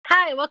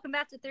Hi, welcome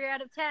back to 3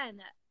 out of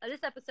 10.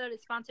 This episode is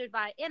sponsored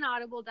by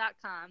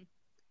inaudible.com.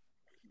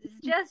 It's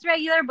just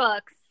regular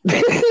books.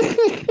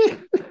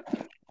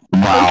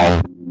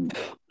 Wow.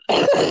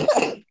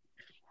 That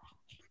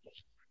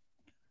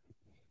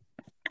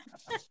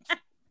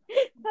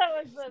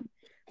was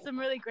some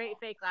really great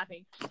fake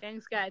laughing.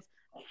 Thanks, guys.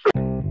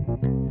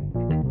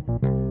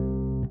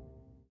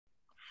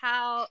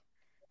 How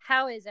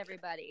is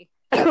everybody?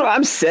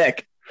 I'm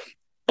sick.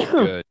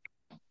 Good.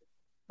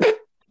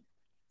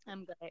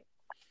 I'm great.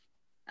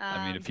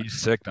 I mean, if he's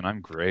sick, then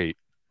I'm great.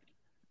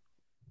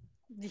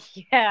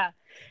 Yeah.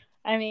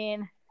 I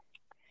mean,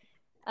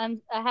 I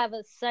have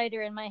a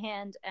cider in my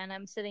hand, and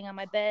I'm sitting on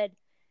my bed,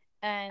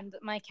 and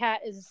my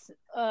cat is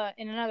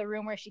in another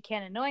room where she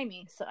can't annoy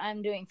me, so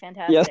I'm doing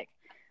fantastic.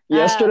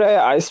 Yesterday,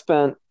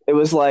 it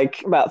was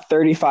like about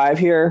 35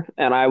 here,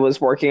 and I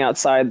was working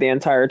outside the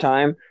entire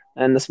time.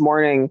 And this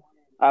morning,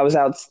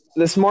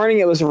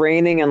 it was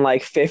raining and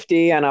like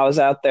 50, and I was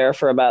out there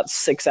for about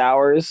 6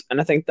 hours. And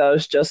I think that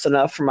was just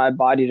enough for my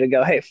body to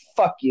go, hey,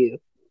 fuck you.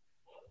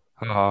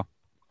 Uh-huh.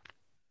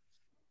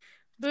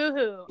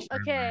 Boo-hoo.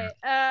 Okay.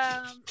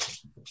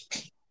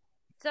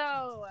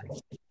 So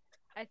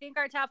I think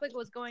our topic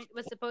was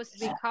supposed to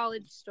be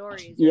college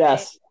stories. Right?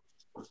 Yes.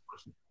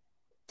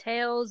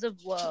 Tales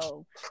of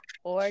woe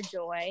or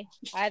joy,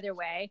 either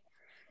way.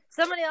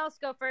 Somebody else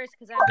go first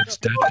because It's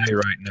dead day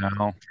right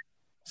now.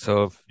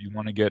 So if you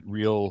want to get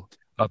real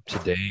up to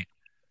date,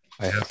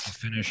 I have to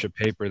finish a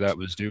paper that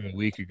was due a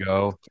week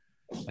ago,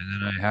 and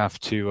then I have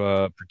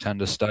to pretend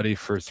to study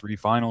for 3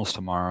 finals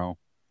tomorrow.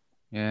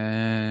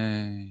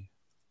 Yay!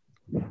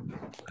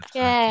 That's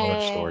my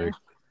college story.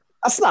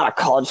 That's not a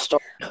college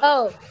story.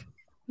 Oh,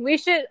 we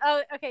should.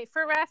 Oh, okay.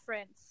 For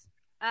reference,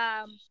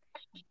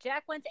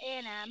 Jack went to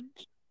A&M,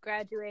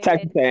 graduated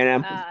Texas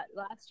A&M.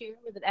 last year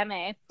with an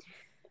MA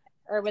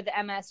or with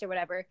the MS or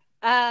whatever.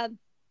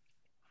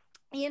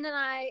 Ian and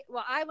I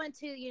went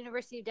to the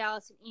University of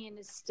Dallas, and Ian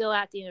is still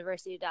at the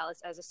University of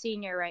Dallas as a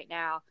senior right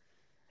now.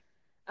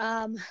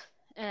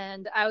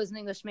 And I was an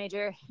English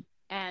major,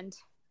 and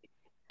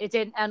it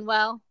didn't end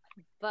well,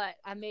 but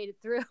I made it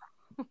through.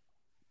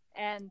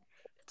 And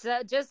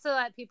so, just to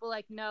let people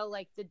know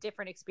the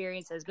different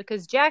experiences,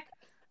 because Jack,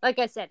 like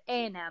I said,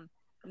 A&M,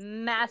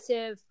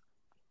 massive,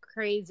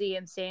 crazy,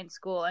 insane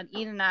school, and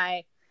Ian and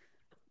I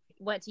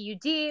went to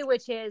UD,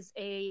 which is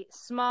a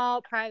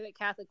small private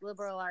Catholic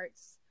liberal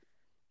arts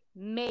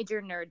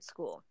major nerd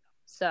school.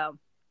 So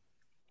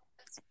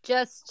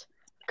just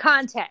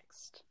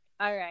context.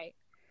 All right,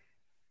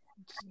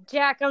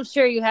 Jack, I'm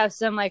sure you have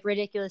some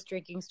ridiculous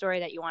drinking story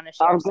that you want to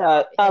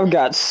share. I've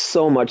got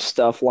so much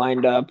stuff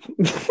lined up.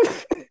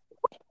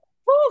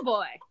 Oh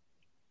boy,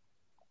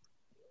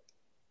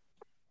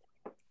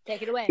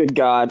 take it away. Good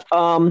God.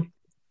 I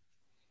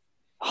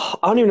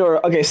don't even know.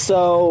 Okay,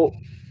 so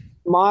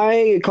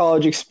my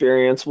college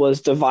experience was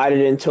divided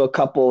into a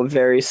couple of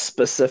very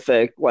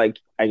specific,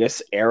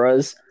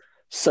 eras.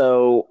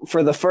 So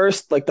for the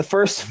first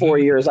 4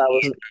 years, I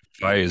was.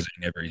 Why is it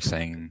never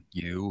saying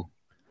you?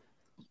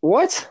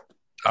 What?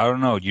 I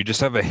don't know. You just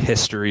have a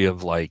history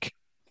of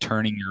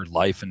turning your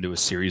life into a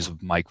series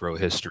of micro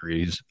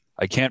histories.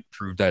 I can't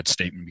prove that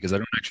statement because I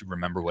don't actually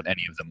remember what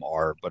any of them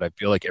are, but I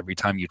feel like every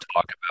time you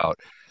talk about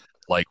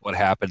what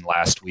happened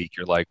last week,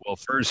 you're like, well,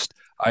 first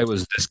I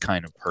was this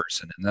kind of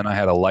person, and then I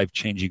had a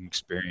life-changing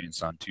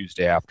experience on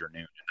Tuesday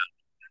afternoon.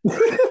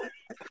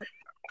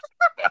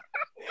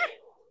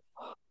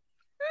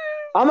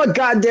 I'm a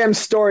goddamn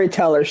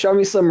storyteller. Show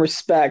me some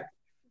respect.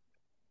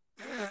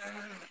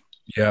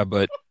 Yeah,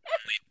 but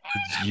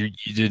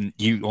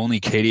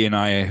only Katie and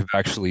I have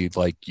actually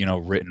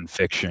written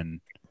fiction.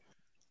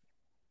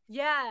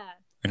 Yeah.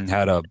 And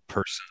had a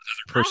person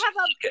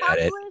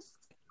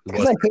I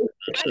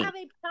have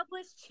a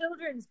published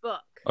children's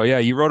book. Oh yeah,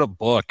 you wrote a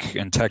book,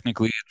 and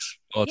technically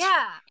I have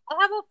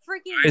a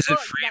freaking book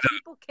that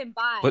people can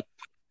buy. But,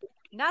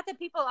 not that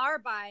people are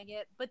buying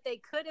it, but they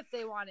could if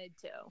they wanted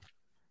to.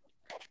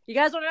 You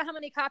guys want to know how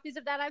many copies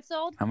of that I've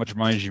sold? How much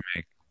money did you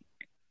make?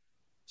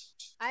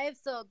 I have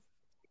sold,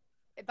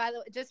 by the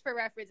way, just for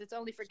reference, it's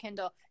only for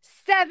Kindle,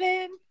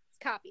 7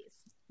 copies.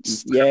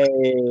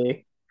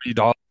 Yay!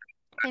 $3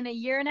 in a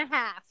year and a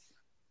half.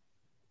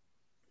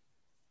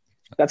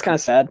 That's kind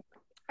of sad.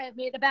 I've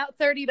made about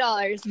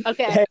 $30.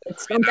 Okay. Hey,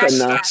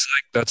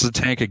 that's a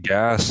tank of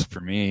gas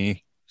for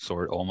me,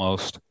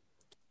 almost.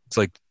 It's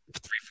like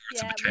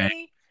 3/4 of a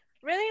tank.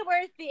 Really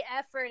worth the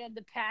effort and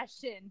the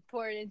passion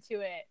poured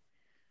into it.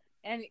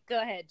 And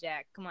go ahead,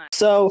 Jack. Come on.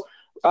 So,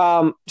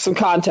 some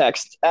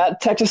context.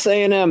 At Texas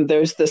A&M,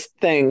 there's this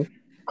thing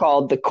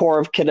called the Corps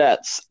of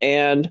Cadets,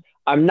 and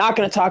I'm not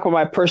going to talk about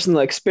my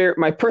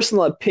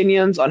personal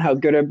opinions on how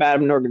good or bad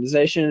of an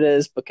organization it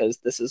is because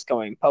this is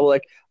going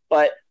public.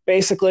 But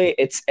basically,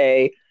 it's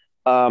a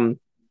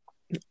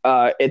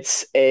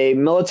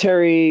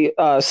military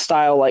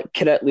style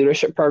cadet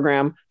leadership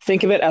program.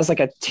 Think of it as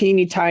a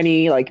teeny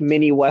tiny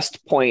mini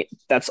West Point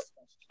that's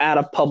at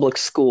a public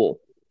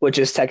school, which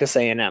is Texas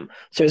A&M.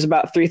 So there's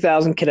about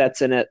 3,000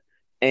 cadets in it,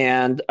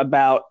 and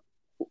about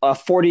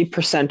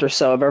 40% or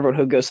so of everyone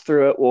who goes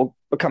through it will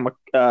become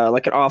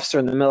like an officer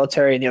in the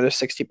military, and the other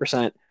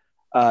 60%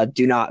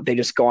 do not. They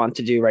just go on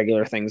to do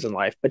regular things in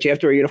life. But you have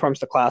to wear uniforms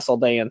to class all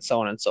day, and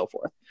so on and so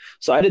forth.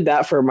 So I did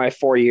that for my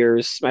 4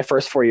 years, my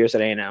first 4 years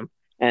at A&M,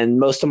 and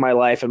most of my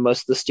life and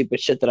most of the stupid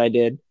shit that I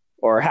did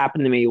or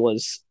happened to me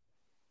was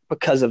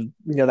because of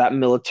that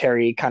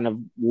military kind of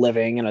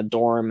living in a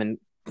dorm and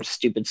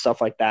stupid stuff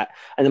like that.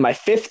 And then my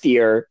 5th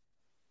year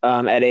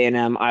at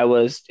A&M, I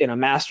was in a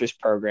master's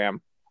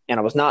program, and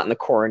I was not in the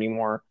Corps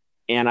anymore.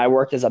 And I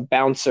worked as a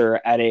bouncer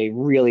at a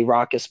really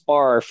raucous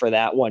bar for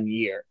that 1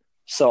 year.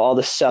 So all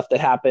the stuff that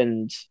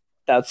happened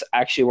that's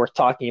actually worth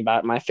talking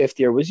about in my 5th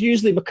year was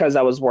usually because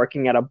I was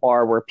working at a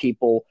bar where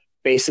people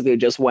basically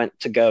just went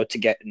to go to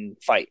get in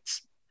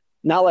fights.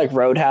 Not like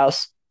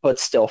Roadhouse, but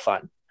still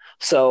fun.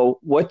 So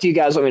what do you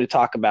guys want me to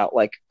talk about?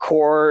 Like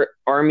Corps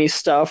Army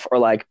stuff or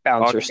like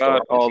bouncer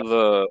Talk about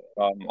stuff?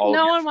 all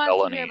No of one your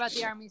wants to hear about felonies.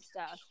 the Army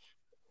stuff.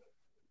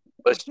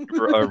 Let's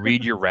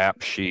read your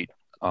rap sheet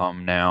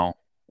now,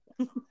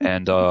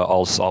 and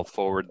I'll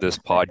forward this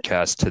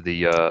podcast to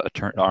the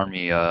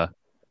Army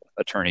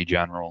Attorney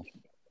General.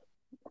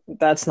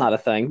 That's not a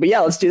thing. But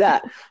yeah, let's do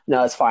that.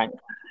 No, it's fine.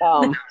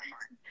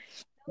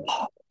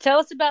 Tell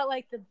us about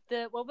like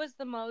the what was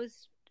the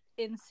most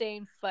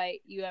insane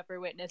fight you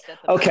ever witnessed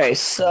at the Okay,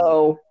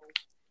 so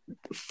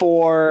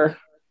for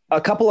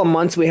a couple of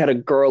months we had a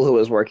girl who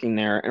was working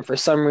there, and for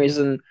some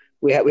reason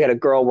we had a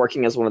girl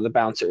working as one of the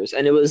bouncers,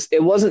 and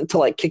it wasn't to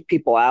like kick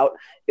people out.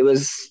 It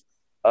was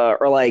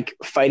or like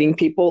fighting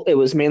people. It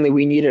was mainly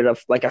we needed a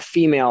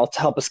female to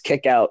help us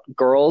kick out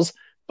girls,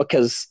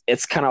 because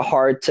it's kind of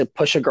hard to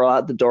push a girl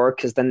out the door,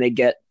 because then they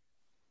get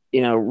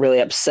really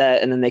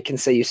upset, and then they can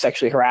say you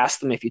sexually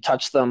harassed them if you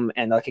touch them,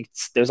 and like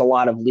there's a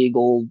lot of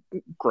legal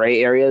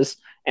gray areas,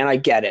 and I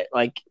get it.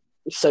 Like,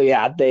 so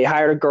yeah, they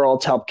hired a girl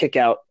to help kick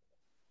out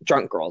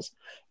drunk girls,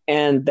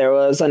 and there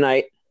was a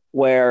night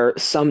where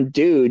some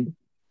dude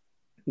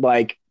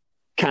like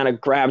kind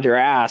of grabbed her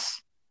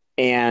ass,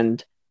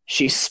 and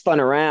she spun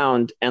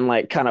around and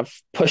like kind of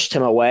pushed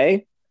him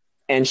away,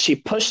 and she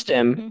pushed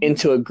him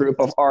into a group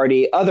of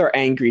already other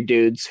angry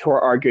dudes who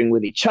are arguing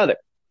with each other.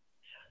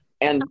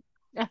 And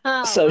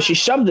so she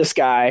shoved this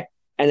guy,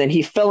 and then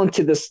he fell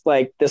into this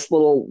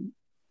little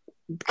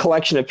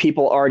collection of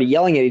people already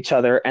yelling at each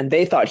other, and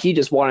they thought he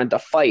just wanted to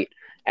fight.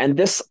 And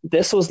this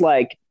was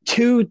like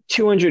two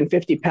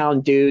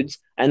 250-pound dudes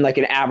and like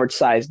an average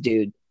sized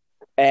dude.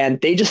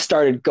 And they just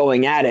started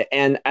going at it.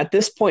 And at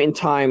this point in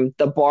time,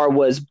 the bar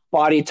was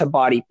body to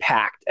body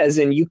packed, as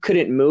in you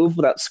couldn't move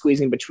without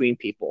squeezing between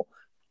people.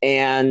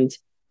 And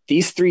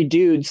these three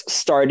dudes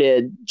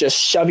started just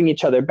shoving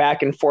each other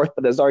back and forth,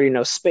 but there's already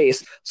no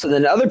space. So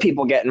then other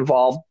people get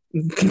involved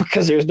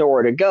because there's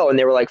nowhere to go. And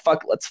they were like,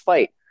 fuck it, let's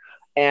fight.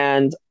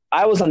 And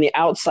I was on the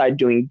outside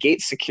doing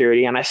gate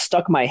security, and I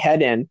stuck my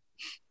head in,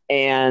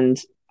 and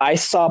I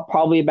saw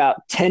probably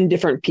about 10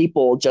 different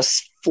people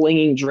just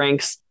flinging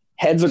drinks.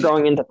 Heads are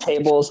going into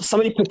tables.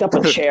 Somebody picked up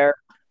a chair.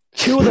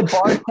 Two of the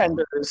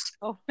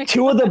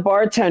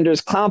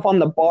bartenders climb up on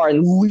the bar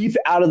and leap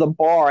out of the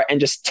bar and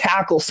just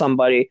tackle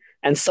somebody.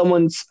 And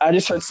I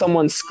just heard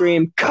someone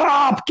scream,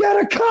 "Cop! Get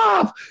a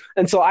cop!"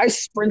 And so I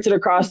sprinted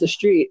across the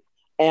street,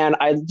 and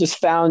I just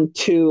found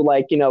two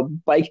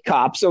bike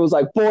cops. It was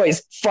like,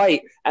 "Boys,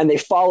 fight!" And they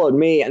followed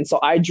me. And so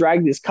I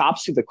dragged these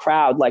cops through the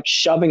crowd, like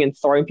shoving and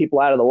throwing people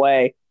out of the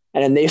way.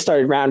 And then they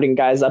started rounding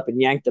guys up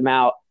and yanked them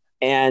out.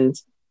 And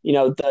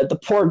the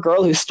poor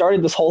girl who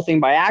started this whole thing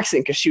by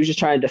accident, because she was just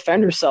trying to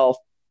defend herself,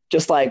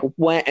 just like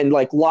went and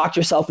like locked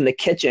herself in the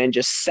kitchen and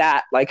just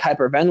sat like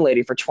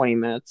hyperventilating for 20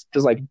 minutes.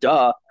 Because like,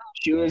 duh,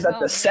 she was at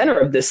the center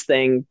of this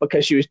thing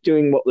because she was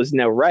doing what was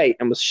no right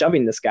and was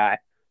shoving this guy.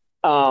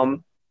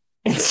 And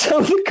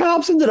so the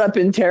cops ended up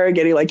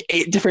interrogating like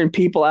 8 different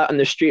people out in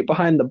the street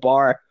behind the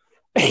bar.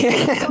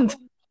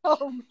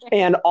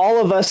 And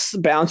all of us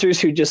bouncers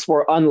who just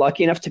were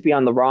unlucky enough to be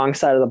on the wrong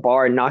side of the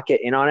bar and not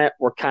get in on it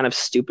were kind of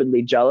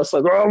stupidly jealous.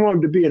 Like, I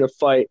wanted to be in a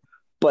fight.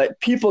 But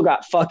people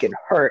got fucking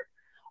hurt.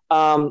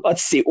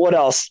 Let's see. What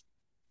else?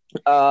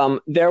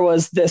 There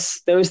was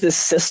this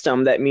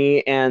system that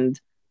me and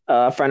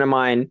a friend of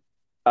mine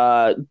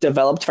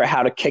developed for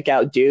how to kick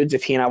out dudes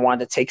if he and I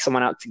wanted to take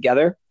someone out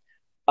together.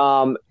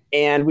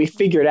 And we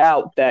figured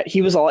out that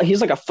he's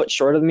like a foot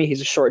shorter than me.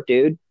 He's a short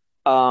dude.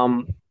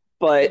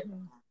 But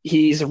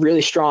he's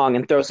really strong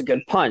and throws a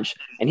good punch.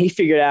 And he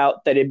figured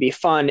out that it'd be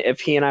fun if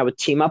he and I would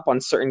team up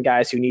on certain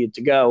guys who needed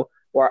to go,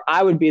 where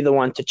I would be the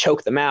one to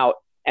choke them out,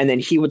 and then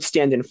he would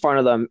stand in front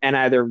of them and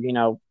either,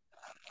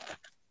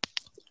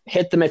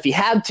 hit them if he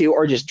had to,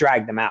 or just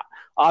drag them out.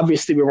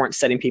 Obviously, we weren't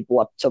setting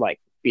people up to like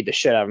beat the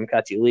shit out of them, because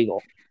that's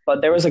illegal.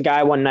 But there was a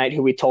guy one night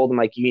who we told him,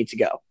 like, you need to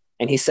go.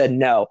 And he said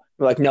no.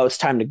 We're like, no, it's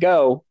time to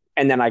go.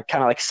 And then I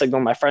kind of like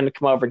signaled my friend to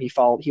come over, and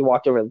he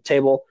walked over to the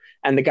table.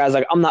 And the guy's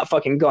like, I'm not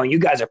fucking going. You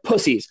guys are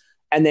pussies.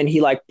 And then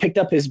he like picked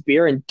up his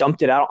beer and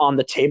dumped it out on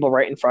the table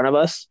right in front of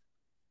us.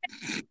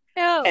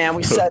 Oh. And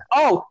we said,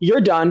 oh, you're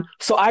done.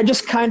 So I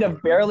just kind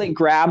of barely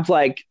grabbed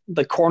like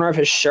the corner of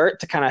his shirt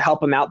to kind of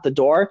help him out the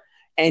door.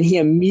 and he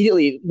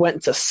immediately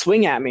went to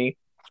swing at me.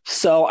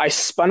 So I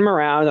spun him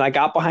around and I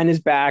got behind his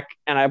back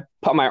and I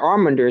put my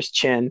arm under his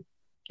chin.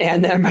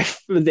 And then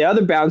the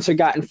other bouncer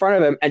got in front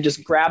of him and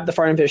just grabbed the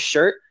front of his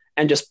shirt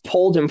and just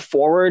pulled him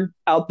forward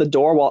out the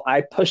door while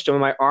I pushed him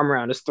with my arm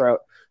around his throat.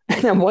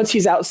 And then once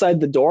he's outside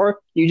the door,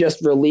 you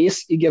just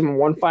release, you give him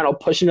one final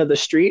push into the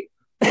street,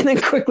 and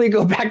then quickly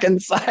go back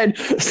inside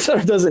so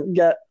it doesn't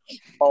get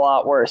a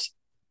lot worse.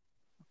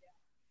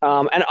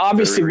 And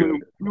obviously,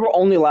 we were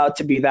only allowed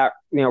to be that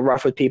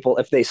rough with people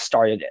if they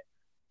started it.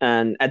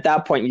 And at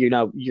that point,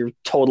 you're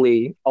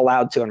totally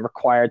allowed to and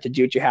required to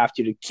do what you have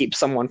to keep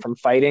someone from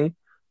fighting.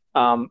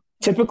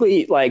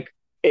 Typically, like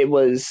it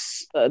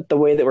was the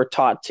way that we're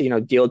taught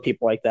to deal with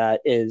people like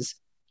that is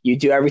you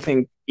do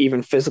everything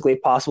even physically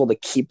possible to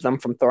keep them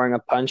from throwing a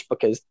punch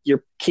because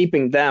you're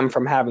keeping them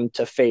from having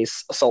to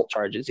face assault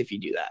charges if you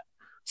do that.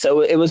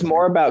 So it was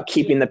more about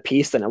keeping the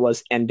peace than it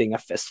was ending a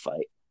fist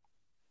fight.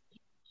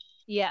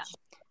 Yeah.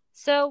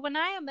 So when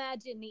I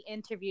imagine the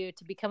interview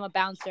to become a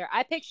bouncer,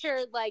 I picture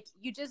like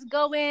you just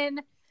go in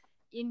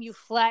and you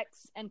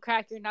flex and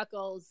crack your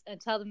knuckles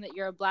and tell them that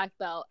you're a black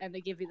belt and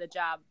they give you the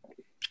job.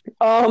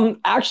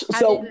 Actually,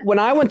 so when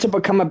I went to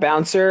become a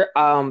bouncer,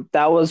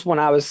 that was when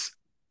I was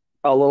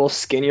a little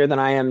skinnier than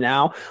I am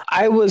now.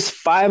 I was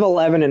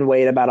 5'11" and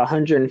weighed about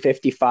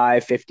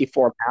 155,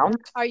 54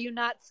 pounds. Are you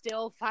not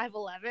still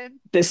 5'11"?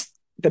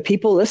 The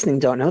people listening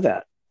don't know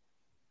that.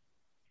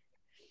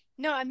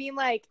 No, I mean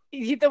like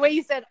the way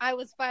you said I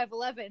was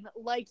 5'11",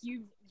 like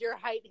your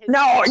height has.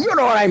 No, you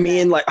know what I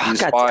mean. Like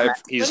he's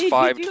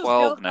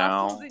 5'12"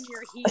 now.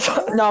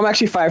 No, I'm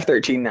actually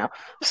 5'13" now.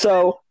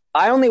 So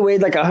I only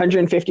weighed like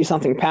 150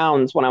 something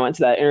pounds when I went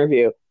to that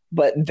interview.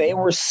 But they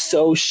were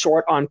so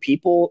short on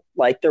people.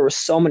 Like there were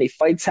so many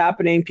fights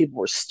happening. People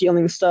were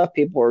stealing stuff.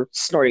 People were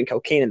snorting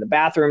cocaine in the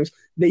bathrooms.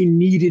 They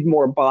needed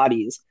more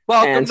bodies.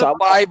 Welcome to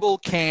Bible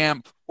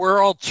camp. We're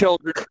all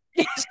children.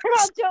 We're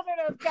all children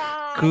of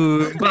God.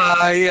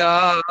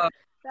 Kumbaya.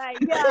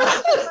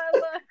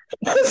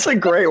 That's a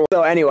great one.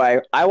 So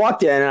anyway, I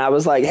walked in and I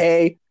was like,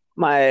 hey,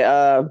 my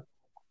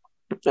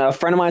a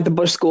friend of mine at the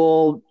Bush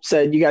School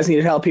said you guys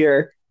needed help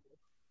here.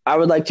 I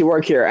would like to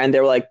work here. And they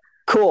were like,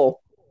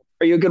 cool.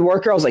 Are you a good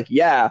worker? I was like,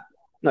 yeah.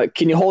 No,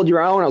 can you hold your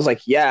own? I was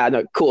like, yeah.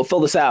 No, cool. Fill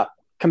this out.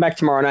 Come back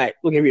tomorrow night.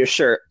 We'll give you a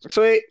shirt.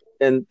 Sweet.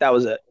 And that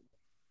was it.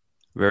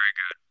 Very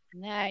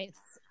good. Nice.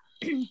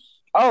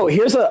 Oh,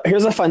 here's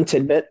a fun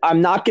tidbit.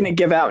 I'm not going to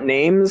give out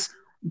names,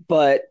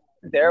 but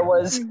there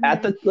was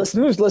at the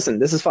listen.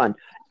 This is fun.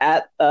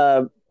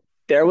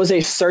 There was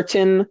a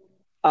certain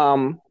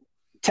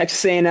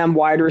Texas A&M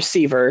wide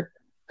receiver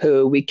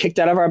who we kicked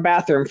out of our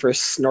bathroom for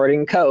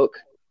snorting coke,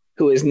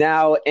 who is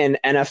now an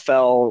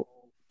NFL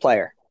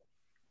player.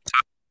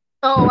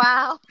 Oh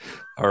wow!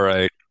 All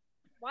right.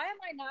 Why am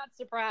I not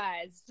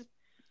surprised?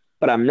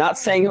 But I'm not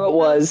saying who it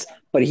was.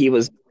 But he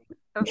was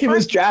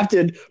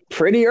drafted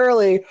pretty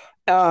early,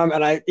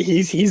 and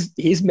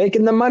he's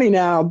making the money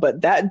now.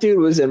 But that dude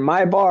was in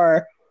my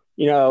bar,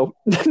 doing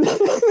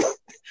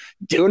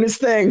his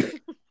thing.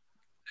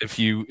 If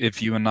you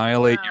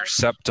annihilate your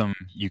septum,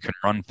 you can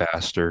run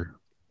faster.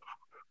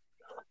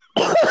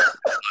 Less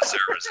air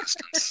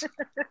resistance.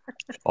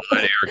 All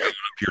that air going up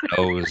your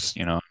nose,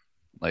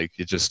 like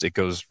it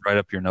goes right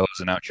up your nose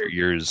and out your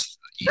ears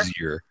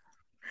easier.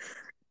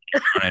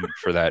 You're running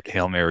for that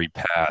Hail Mary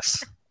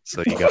pass,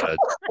 so you gotta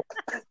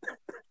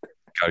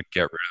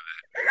get rid of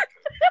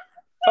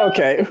it.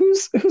 Okay,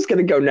 who's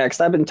gonna go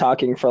next? I've been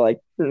talking for like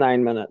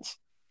 9 minutes.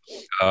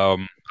 I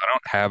don't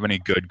have any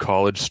good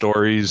college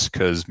stories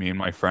because me and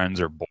my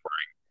friends are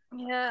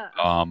boring. Yeah.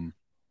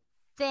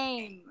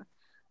 Same.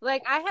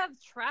 Like I have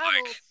travel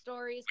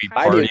stories.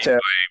 I do too.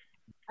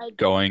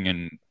 Going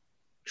and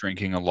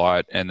drinking a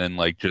lot, and then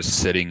like just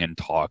sitting and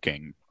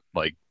talking.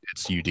 Like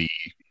it's UD.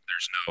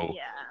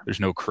 There's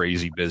no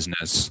crazy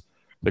business.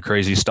 The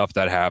crazy stuff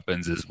that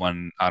happens is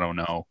when I don't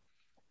know,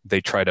 they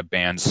try to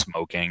ban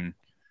smoking,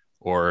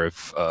 or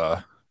if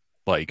that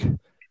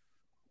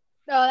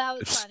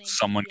was funny.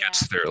 Someone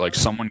gets their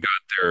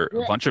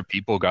a bunch of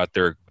people got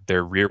their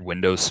rear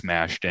window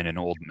smashed in an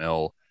old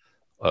mill.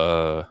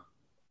 I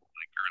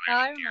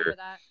remember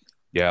that.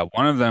 Yeah,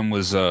 one of them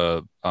was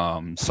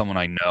someone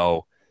I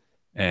know,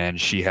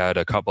 and she had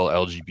a couple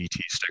LGBT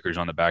stickers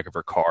on the back of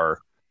her car,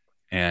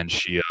 and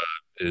she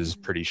is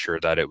pretty sure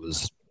that it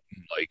was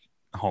like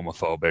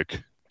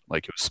homophobic.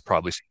 Like it was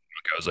probably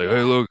I was like,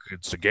 hey, look,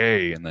 it's a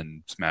gay, and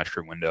then smashed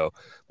her window.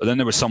 But then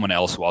there was someone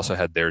else who also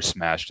had theirs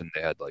smashed, and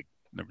they had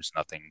there was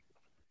nothing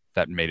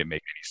that made it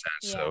make any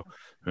sense. Yeah. So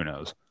who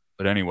knows?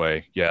 But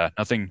anyway, yeah,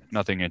 nothing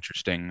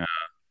interesting,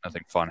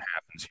 nothing fun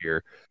happens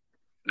here.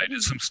 I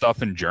did some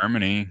stuff in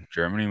Germany.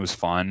 Germany was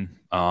fun.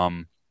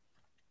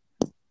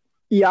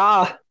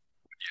 Yeah.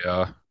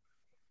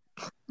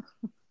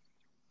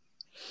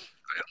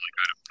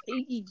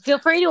 Feel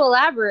free to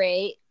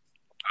elaborate.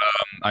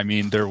 I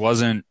mean, there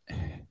wasn't.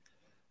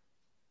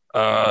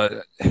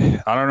 I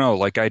don't know.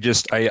 Like, I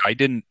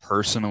didn't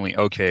personally.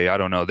 Okay, I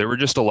don't know. There were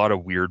just a lot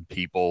of weird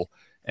people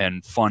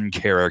and fun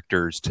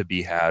characters to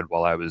be had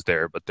while I was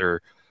there, but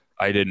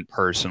I didn't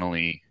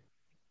personally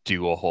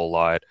do a whole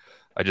lot.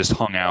 I just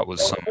hung out with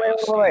some.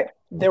 Wait.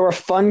 There were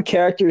fun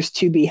characters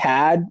to be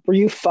had. Were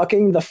you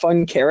fucking the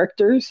fun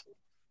characters?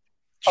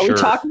 Are we Sure,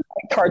 talking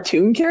like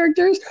cartoon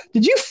characters?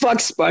 Did you fuck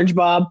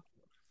SpongeBob?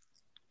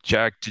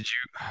 Jack, Jack,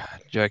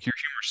 your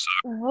humor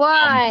sucks.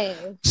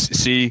 Why?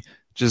 See,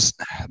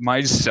 just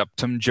my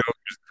septum joke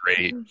was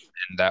great, and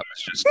that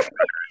was just garbage.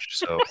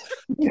 So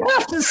You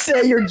have to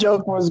say your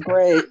joke was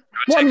great.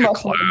 take One a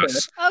must wonder.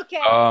 class.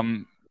 Okay.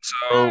 So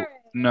Alright.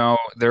 no,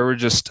 there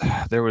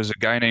was a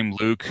guy named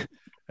Luke,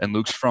 and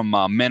Luke's from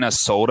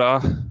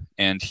Minnesota,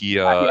 and he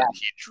Yeah.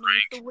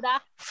 drank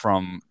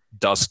from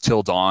dusk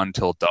till dawn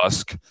till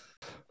dusk.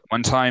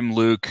 One time,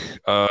 Luke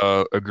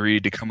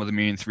agreed to come with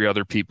me and 3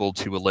 other people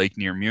to a lake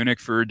near Munich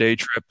for a day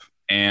trip,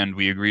 and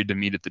we agreed to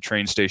meet at the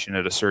train station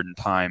at a certain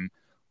time.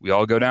 We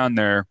all go down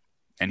there,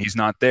 and he's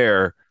not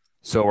there,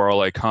 so we're all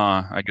like,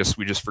 "Huh? I guess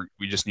we just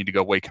need to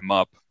go wake him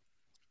up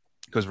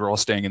because we're all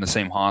staying in the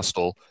same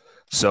hostel."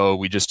 So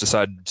we just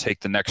decided to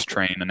take the next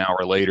train an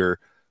hour later.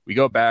 We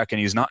go back,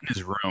 and he's not in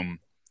his room,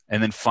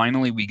 and then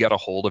finally we get a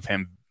hold of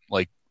him.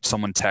 Like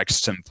someone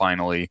texts him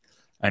finally.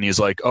 And he's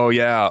like, "Oh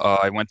yeah,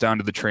 I went down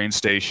to the train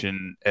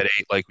station at 8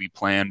 like we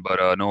planned,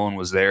 but no one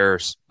was there.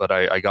 But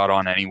I got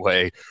on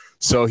anyway."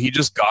 So he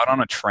just got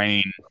on a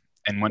train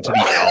and went to the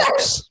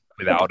Alps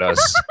without us,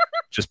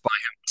 just by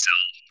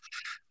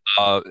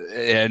himself.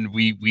 And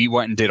we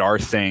went and did our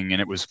thing,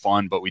 and it was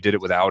fun, but we did it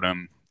without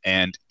him.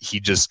 And he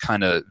just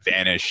kind of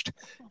vanished.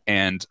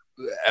 And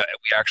we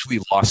actually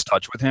lost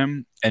touch with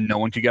him, and no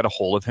one could get a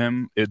hold of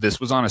him. This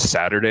was on a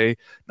Saturday.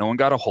 No one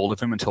got a hold of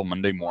him until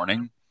Monday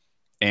morning.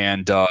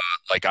 And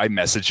like I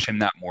messaged him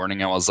that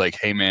morning. I was like,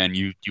 "Hey man,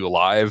 you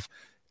alive?"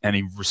 And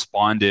he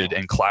responded,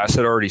 and class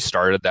had already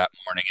started that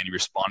morning, and he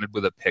responded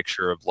with a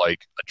picture of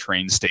like a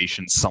train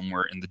station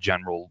somewhere in the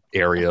general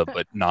area,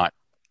 but not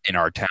in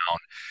our town.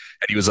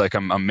 And he was like,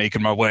 I'm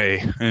making my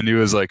way. And he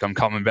was like, "I'm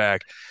coming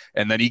back."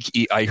 And then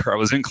I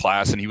was in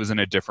class, and he was in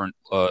a different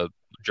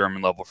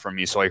German level from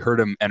me. So I heard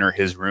him enter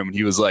his room, and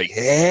he was like,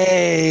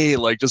 "Hey,"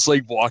 like just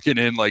like walking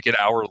in like an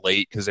hour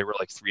late because they were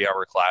like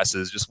 3-hour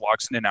classes, just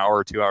walks in an hour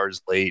or 2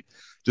 hours late,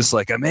 just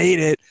like, "I made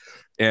it."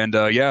 And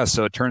yeah,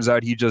 so it turns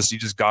out he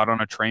just got on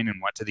a train and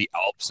went to the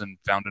Alps and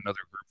found another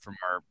group from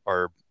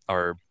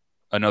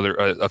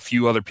a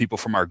few other people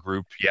from our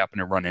group he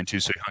happened to run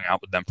into, so he hung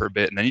out with them for a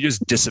bit, and then he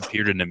just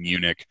disappeared into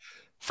Munich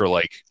for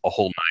like a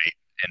whole night,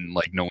 and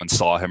like no one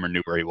saw him or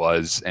knew where he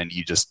was, and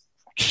he just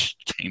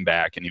came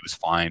back and he was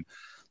fine.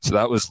 So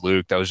that was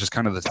Luke. That was just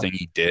kind of the thing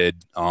he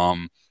did.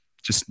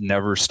 Just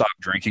never stopped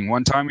drinking.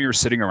 One time we were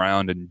sitting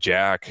around, and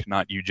Jack,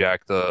 not you,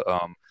 Jack, the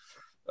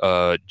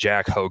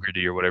Jack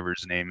Hogarty or whatever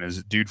his name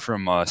is, dude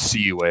from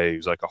CUA,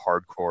 who's like a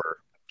hardcore,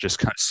 just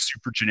kind of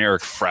super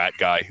generic frat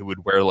guy who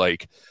would wear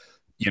like,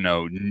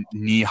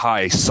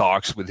 knee-high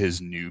socks with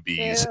his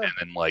newbies, Ew. and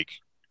then like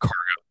cargo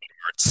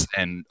shorts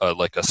and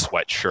like a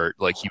sweatshirt.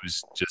 Like he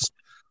was just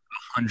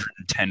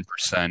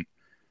 110%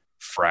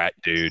 frat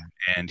dude.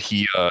 And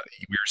we were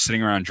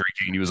sitting around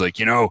drinking, and he was like,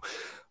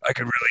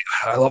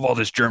 I love all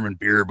this German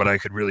beer, but I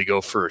could really go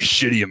for a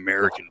shitty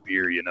American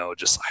beer, I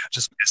just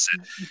miss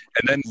it.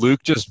 And then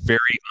Luke, just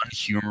very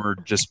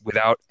unhumored, just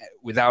without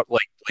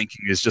like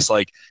blinking, is just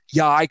like,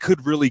 "Yeah, I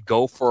could really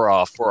go for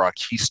a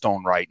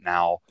Keystone right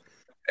now."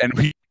 And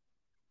we,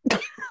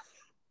 what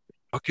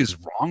is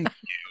wrong with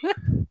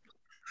you?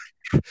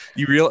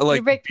 You real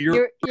like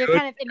You're beer?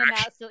 kind of in and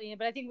out still, Ian,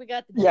 but I think we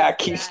got the gist Yeah, of that.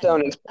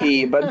 Keystone is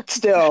pee, but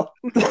still.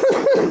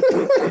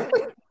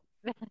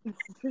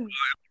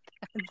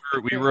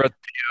 We were at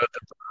the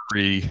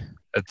brewery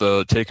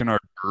taking our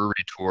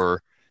brewery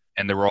tour,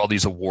 and there were all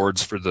these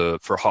awards for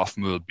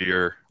Hofmühle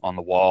beer on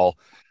the wall,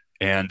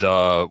 and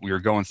we were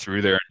going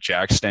through there, and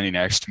Jack's standing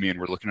next to me, and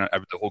we're looking at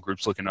the whole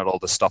group's looking at all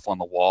the stuff on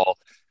the wall,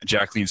 and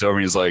Jack leans over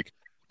and he's like,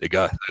 look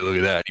at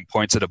that. And he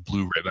points at a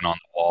blue ribbon on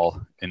the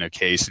wall in a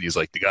case, and he's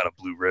like, "They got a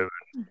blue ribbon,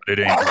 but it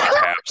ain't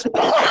caps."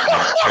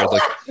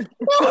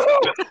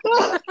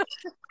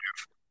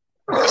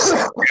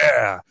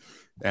 Yeah,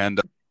 and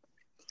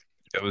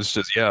it was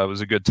just, it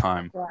was a good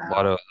time. Wow. A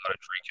lot of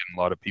drinking, a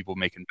lot of people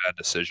making bad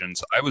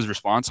decisions. I was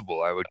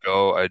responsible. I would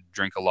go, I'd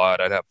drink a lot,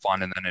 I'd have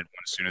fun, and then as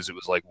soon as it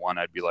was like 1,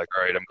 I'd be like,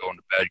 "All right, I'm going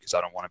to bed," because I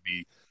don't want to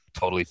be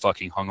totally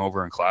fucking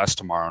hungover in class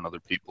tomorrow, and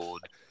other people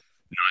would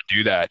not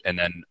do that. And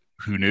then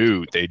who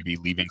knew they'd be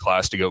leaving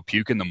class to go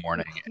puke in the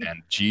morning?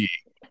 And gee,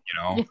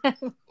 who would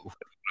have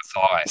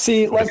thought?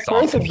 See, like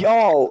both of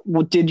y'all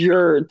did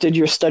your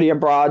study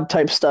abroad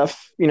type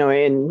stuff,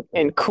 in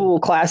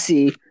cool,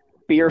 classy,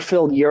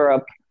 beer-filled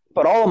Europe.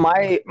 But all of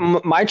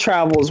my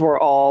travels were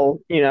all,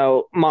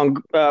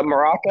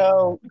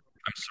 Morocco.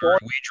 I'm sorry,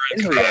 we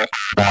drank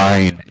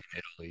wine in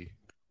Italy.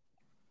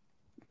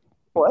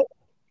 What?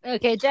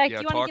 Okay, Jack, Yeah,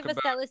 do you want to talk give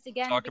us that list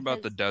again? Talk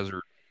about the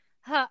desert.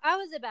 I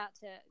was about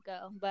to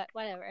go, but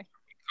whatever.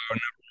 Oh, never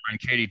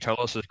mind. Katie, tell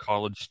us a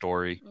college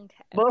story.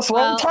 Okay. This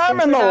one time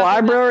in the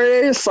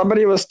library,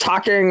 somebody was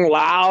talking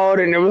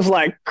loud, and it was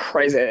like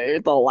crazy.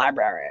 The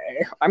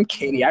library. I'm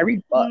Katie. I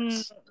read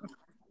books.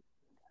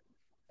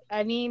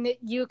 I mean,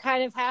 you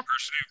kind of have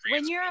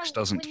when you're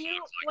doesn't when you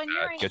look like when that.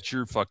 you're in, Get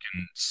your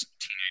fucking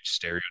teenage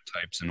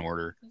stereotypes in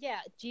order. yeah,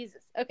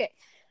 Jesus. Okay.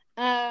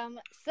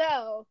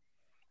 So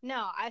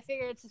no, I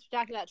figured since we're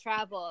talking about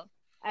travel,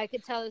 I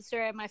could tell the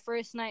story of my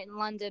first night in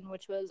London,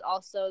 which was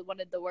also one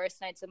of the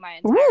worst nights of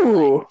my entire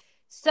life.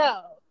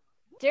 So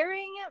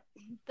during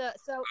I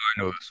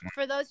know this one.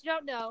 for those who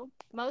don't know,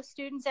 most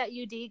students at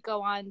UD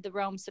go on the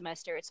Rome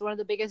semester. It's one of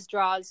the biggest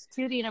draws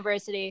to the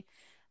university.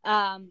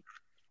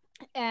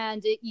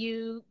 And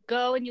you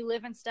go and you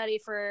live and study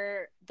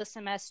for the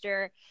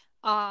semester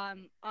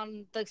on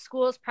the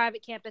school's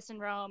private campus in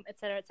Rome, et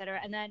cetera, et cetera.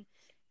 And then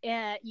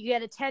you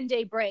get a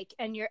 10-day break,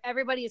 and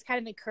everybody is kind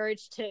of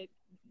encouraged to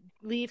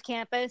leave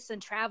campus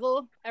and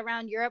travel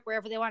around Europe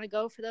wherever they want to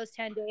go for those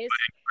 10 days.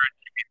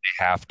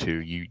 They have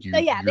to.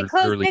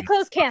 They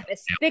close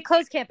campus. They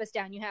close campus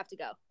down. You have to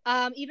go.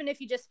 Even if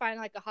you just find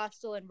like a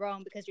hostel in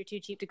Rome because you're too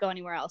cheap to go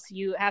anywhere else,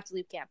 you have to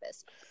leave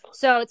campus.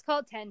 So it's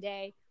called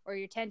 10-day or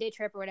your 10-day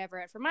trip or whatever.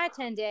 And for my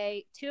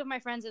 10-day, two of my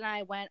friends and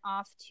I went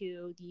off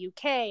to the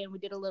UK and we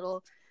did a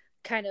little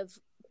kind of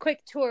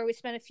quick tour. We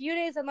spent a few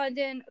days in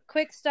London, a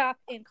quick stop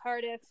in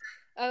Cardiff,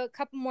 a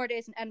couple more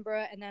days in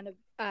Edinburgh, and then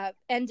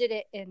ended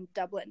it in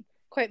Dublin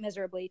quite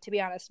miserably, to be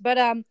honest. But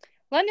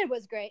London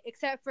was great,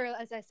 except for,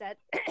 as I said,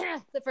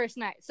 the first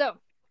night. So,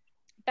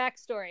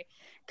 backstory,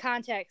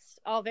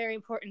 context, all very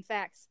important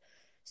facts.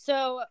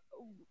 So,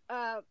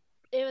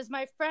 it was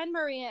my friend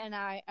Maria and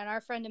I, and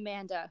our friend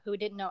Amanda, who we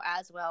didn't know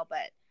as well,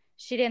 but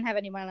she didn't have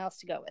anyone else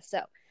to go with.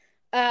 So,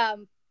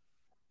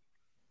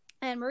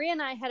 and Maria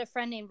and I had a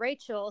friend named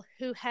Rachel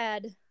who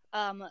had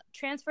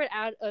transferred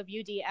out of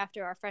UD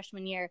after our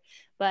freshman year,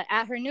 but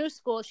at her new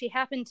school, she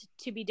happened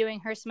to be doing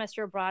her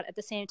semester abroad at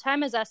the same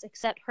time as us,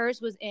 except hers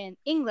was in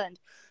England.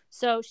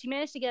 So she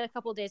managed to get a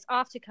couple of days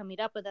off to come meet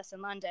up with us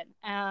in London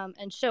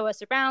and show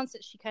us around,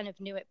 since she kind of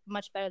knew it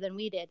much better than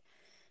we did.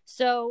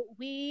 So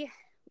we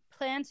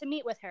planned to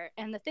meet with her.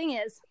 And the thing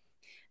is,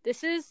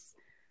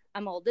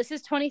 I'm old. This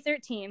is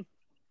 2013.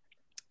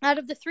 Out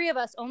of the three of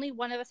us, only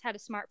one of us had a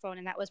smartphone,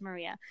 and that was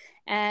Maria.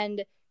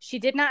 And she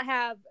did not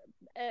have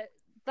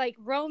like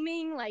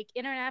roaming, like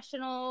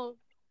international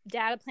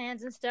data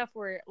plans and stuff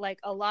were like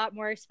a lot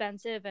more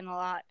expensive and a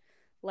lot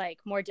like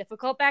more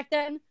difficult back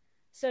then.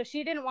 So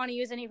she didn't want to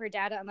use any of her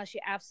data unless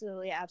she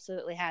absolutely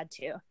had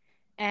to.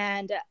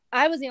 And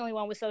I was the only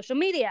one with social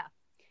media.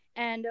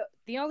 And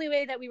the only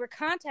way that we were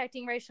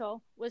contacting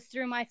Rachel was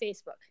through my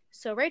Facebook.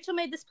 So Rachel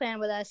made this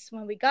plan with us.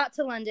 When we got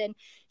to London,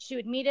 she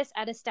would meet us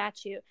at a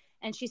statue.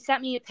 And she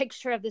sent me a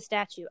picture of the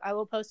statue. I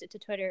will post it to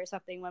Twitter or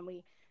something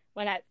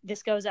when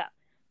this goes up.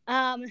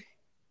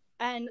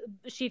 And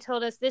she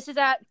told us, this is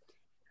at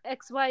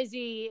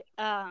XYZ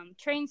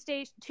train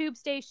station, tube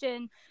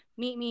station.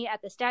 Meet me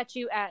at the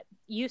statue at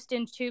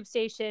Euston tube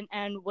station,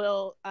 and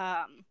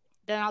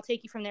then I'll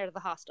take you from there to the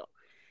hostel.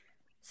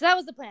 So that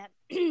was the plan.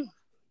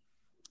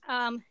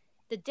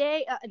 The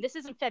day, and this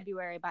is in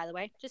February, by the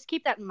way. Just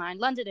keep that in mind.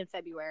 London in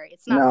February.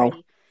 It's not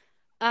pretty.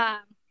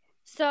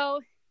 So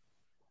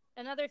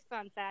another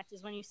fun fact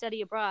is when you study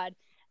abroad,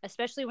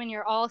 especially when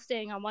you're all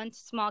staying on one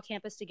small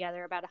campus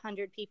together, about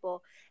 100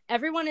 people,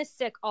 everyone is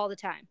sick all the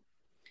time.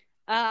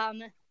 We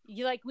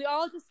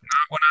all just.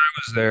 Not when I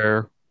was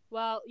there.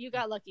 Well, you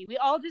got lucky. We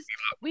all just.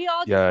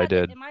 Yeah, I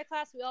did. In my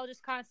class, we all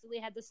just constantly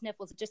had the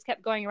sniffles. It just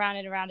kept going around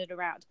and around and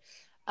around.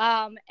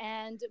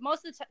 And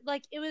most of the time,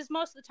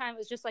 most of the time, it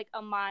was just like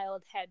a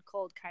mild head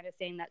cold kind of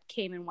thing that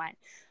came and went.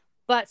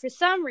 But for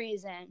some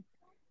reason,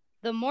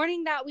 the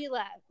morning that we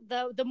left,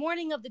 the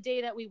morning of the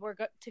day that we were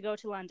to go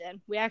to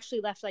London, we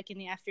actually left like in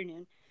the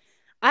afternoon.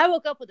 I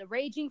woke up with a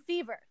raging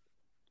fever,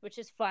 which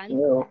is fun.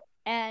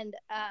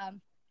 Yeah.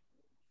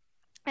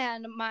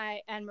 And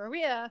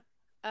Maria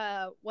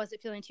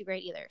wasn't feeling too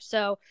great either.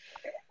 So,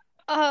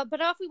 but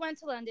off we went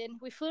to London.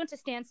 We flew into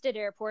Stansted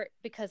Airport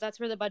because that's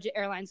where the budget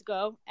airlines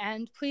go.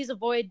 And please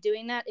avoid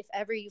doing that if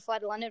ever you fly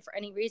to London for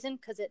any reason,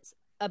 because it's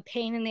a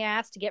pain in the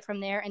ass to get from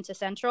there into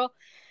Central.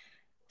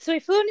 So we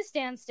flew into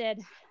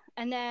Stansted.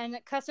 And then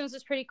customs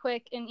was pretty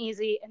quick and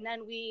easy. And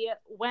then we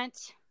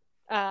went,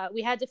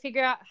 we had to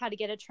figure out how to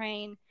get a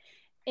train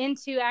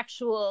into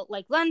actual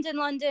like London.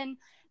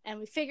 And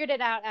we figured it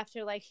out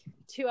after like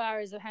 2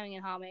 hours of hemming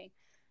and hawing.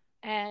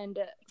 And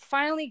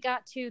finally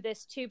got to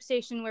this tube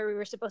station where we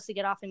were supposed to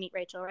get off and meet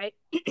Rachel, right?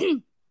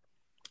 And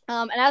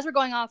as we're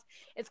going off,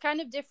 it's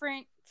kind of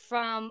different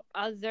from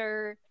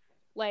other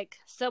like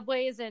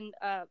subways and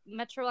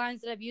metro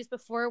lines that I've used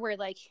before, where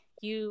like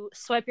you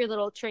swipe your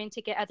little train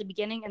ticket at the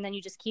beginning and then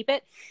you just keep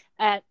it.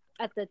 At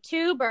the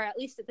tube, or at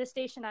least at this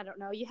station, I don't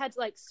know, you had to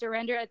like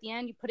surrender at the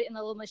end. You put it in the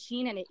little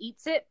machine and it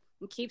eats it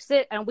and keeps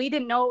it, and we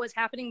didn't know what was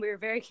happening. We were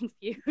very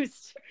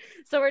confused.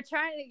 So we're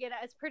trying to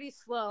it's pretty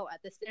slow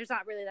at this. There's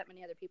not really that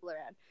many other people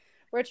around.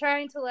 We're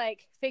trying to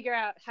like figure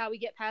out how we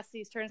get past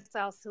these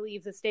turnstiles to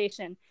leave the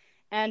station.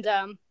 And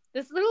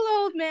this little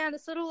old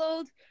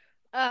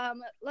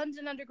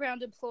London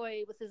Underground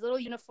employee with his little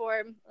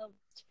uniform,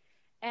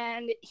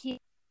 and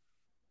he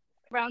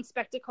brown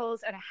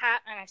spectacles and a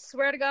hat, and I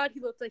swear to God,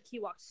 he looked like he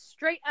walked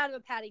straight out of a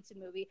Paddington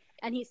movie,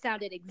 and he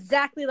sounded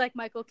exactly like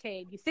Michael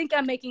Caine. You think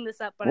I'm making this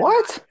up, but I'm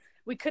not.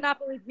 We could not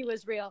believe he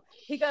was real.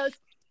 He goes,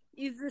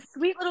 he's this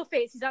sweet little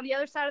face. He's on the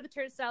other side of the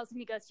turnstiles, and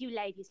he goes, "You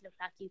ladies look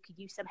like you could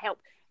use some help."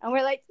 And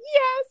we're like,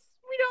 "Yes,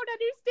 we don't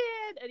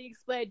understand." And he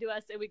explained to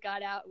us, and we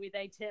got out, and we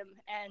thanked him,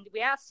 and we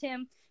asked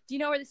him, "Do you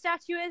know where the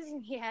statue is?"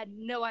 And he had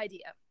no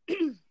idea.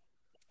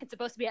 It's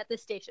supposed to be at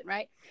this station,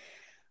 right?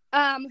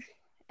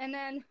 And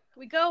then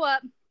we go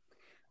up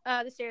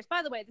the stairs.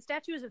 By the way, the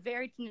statue is a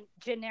very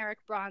generic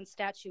bronze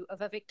statue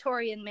of a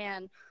Victorian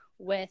man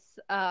with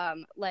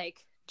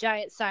like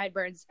giant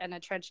sideburns and a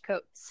trench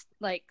coat,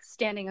 like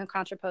standing on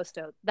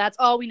contrapposto. That's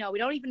all we know. We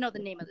don't even know the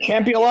name of the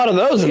Can't statue. be a lot of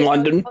those in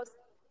London.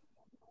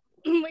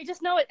 We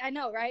just know it. I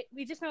know, right?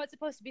 We just know it's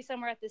supposed to be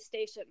somewhere at this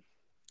station.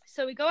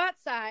 So we go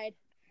outside,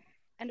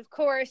 and of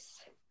course,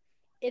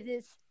 it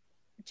is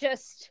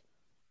just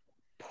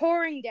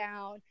pouring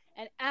down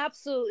and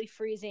absolutely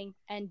freezing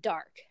and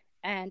dark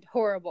and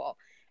horrible.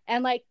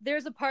 And like,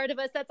 there's a part of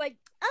us that's like,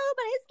 "Oh,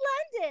 but it's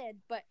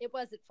London." But it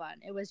wasn't fun.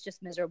 It was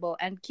just miserable.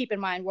 And keep in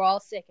mind, we're all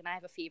sick, and I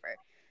have a fever.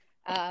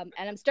 And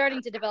I'm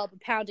starting to develop a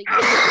pounding.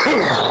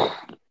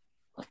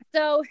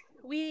 So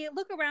we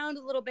look around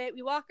a little bit.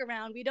 We walk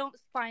around. We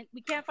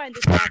can't find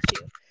the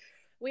statue.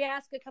 We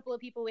ask a couple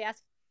of people. We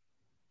ask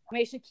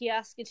information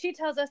kiosk, and she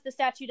tells us the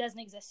statue doesn't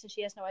exist, and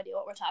she has no idea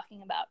what we're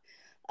talking about.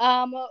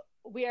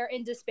 We are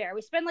in despair.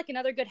 We spend like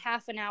another good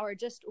half an hour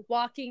just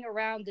walking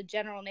around the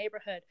general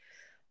neighborhood,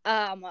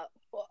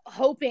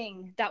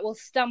 hoping that we'll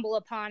stumble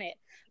upon it.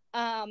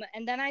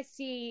 And then I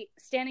see,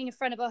 standing in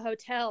front of a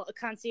hotel, a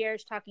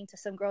concierge talking to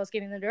some girls,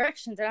 giving them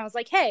directions. And I was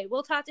like, "Hey,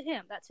 we'll talk to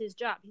him. That's his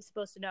job. He's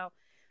supposed to know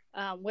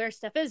where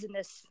stuff is in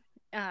this,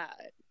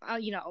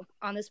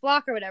 on this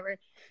block or whatever."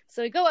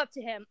 So we go up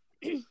to him.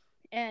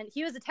 And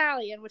he was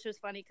Italian, which was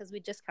funny because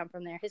we'd just come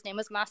from there. His name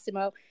was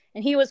Massimo,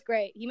 and he was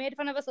great. He made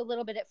fun of us a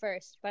little bit at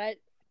first, but I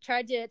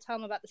tried to tell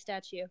him about the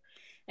statue.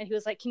 And he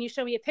was like, "Can you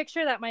show me a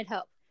picture? That might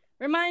help."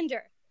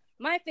 Reminder,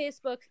 my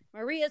Facebook,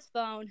 Maria's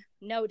phone,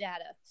 no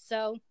data.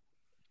 So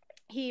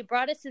he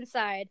brought us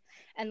inside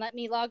and let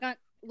me log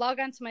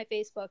on to my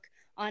Facebook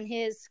on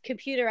his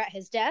computer at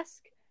his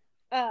desk.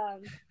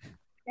 And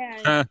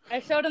I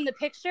showed him the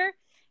picture,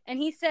 and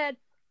he said,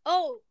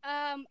 "Oh,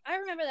 I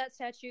remember that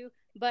statue,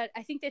 but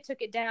I think they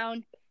took it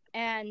down,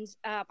 and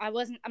I'm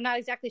not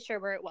exactly sure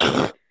where it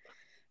was."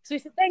 So we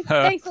said,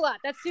 thanks a lot.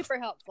 That's super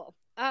helpful.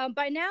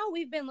 By now,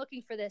 we've been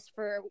looking for this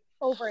for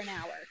over an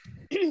hour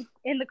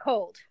in the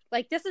cold.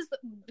 Like, this is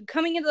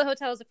coming into the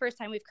hotel is the first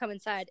time we've come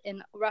inside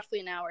in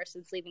roughly an hour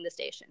since leaving the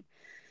station.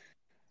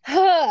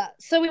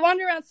 So we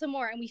wander around some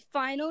more, and we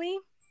finally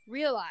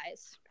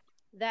realize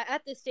that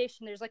at this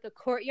station, there's like a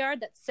courtyard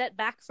that's set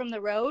back from the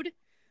road,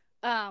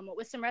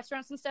 with some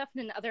restaurants and stuff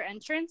and an other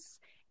entrance.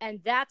 And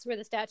that's where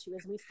the statue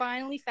is. We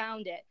finally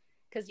found it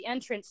because the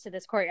entrance to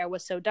this courtyard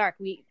was so dark.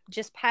 We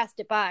just passed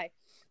it by.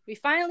 We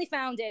finally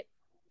found it.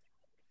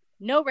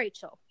 No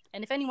Rachel.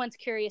 And if anyone's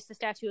curious, the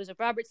statue is of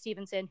Robert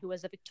Stevenson, who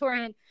was a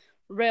Victorian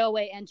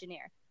railway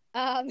engineer.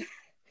 Our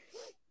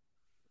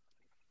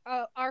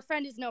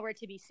friend is nowhere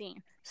to be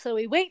seen. So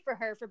we wait for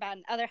her for about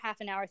another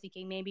half an hour,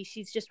 thinking maybe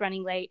she's just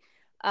running late.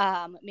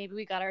 Maybe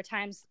we got our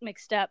times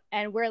mixed up,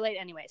 and we're late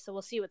anyway. So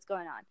we'll see what's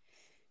going on.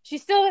 She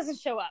still doesn't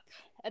show up.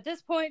 At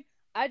this point,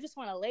 I just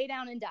want to lay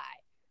down and die.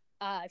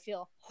 I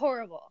feel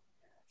horrible.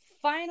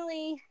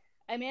 Finally,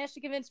 I managed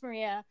to convince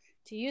Maria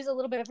to use a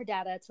little bit of her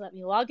data to let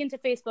me log into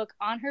Facebook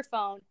on her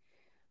phone,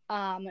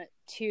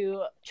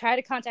 to try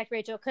to contact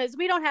Rachel, because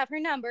we don't have her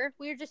number.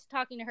 We were just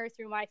talking to her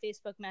through my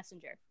Facebook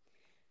Messenger.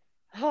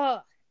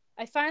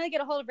 I finally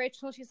get a hold of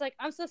Rachel. She's like,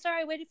 "I'm so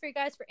sorry. I waited for you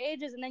guys for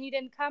ages, and then you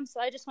didn't come,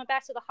 so I just went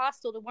back to the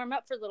hostel to warm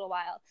up for a little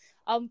while.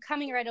 I'm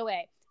coming right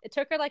away." It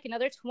took her like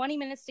another 20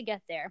 minutes to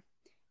get there.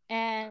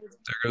 And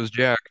there goes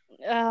Jack.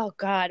 Oh,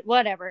 God,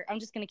 whatever. I'm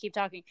just going to keep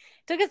talking.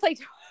 It took us like,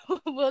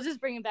 we'll just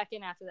bring him back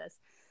in after this.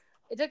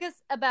 It took us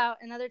about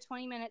another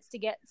 20 minutes to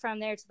get from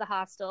there to the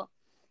hostel.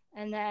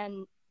 And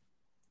then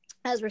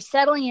as we're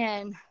settling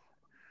in,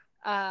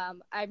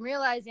 I'm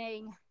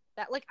realizing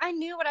that, like, I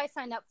knew what I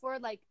signed up for.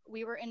 Like,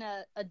 we were in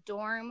a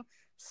dorm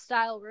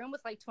style room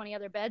with like 20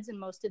 other beds, and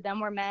most of them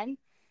were men.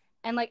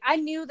 And like, I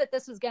knew that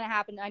this was going to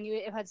happen. I knew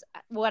it was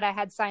what I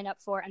had signed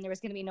up for, and there was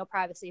going to be no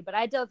privacy, but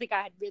I don't think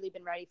I had really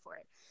been ready for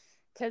it.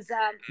 Because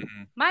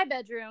my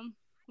bedroom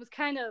was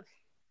kind of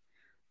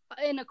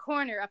in a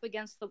corner up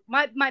against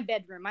my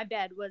bed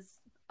was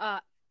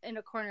in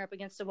a corner up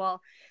against a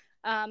wall.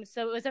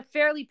 So it was a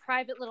fairly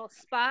private little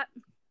spot.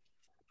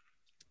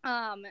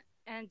 And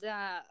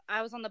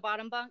I was on the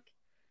bottom bunk.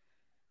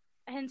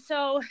 And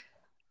so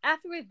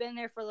after we've been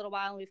there for a little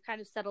while and we've kind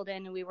of settled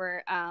in and we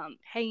were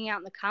hanging out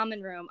in the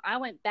common room, I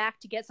went back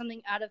to get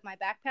something out of my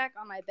backpack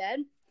on my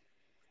bed.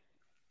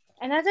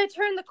 And as I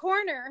turned the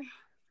corner,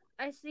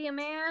 I see a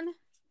man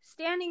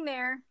standing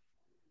there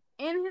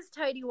in his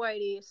tighty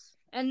whities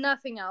and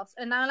nothing else.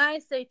 And when I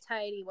say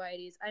tighty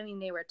whities, I mean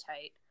they were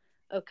tight.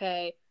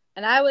 Okay.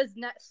 And I was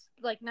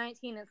like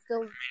 19 and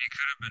still.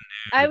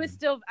 I was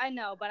still. I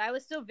know, but I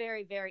was still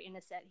very, very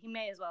innocent. He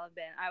may as well have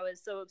been. I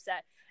was so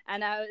upset,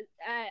 and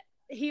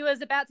he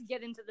was about to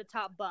get into the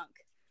top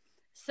bunk,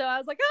 so I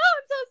was like, "Oh,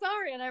 I'm so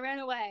sorry," and I ran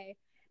away,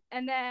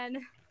 and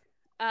then,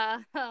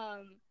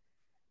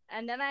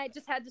 and then I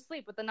just had to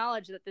sleep with the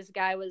knowledge that this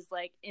guy was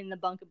like in the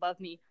bunk above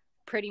me,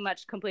 pretty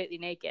much completely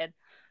naked,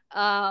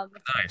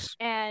 Nice.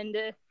 and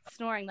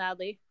snoring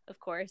loudly, of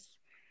course.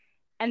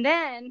 And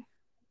then,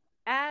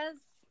 as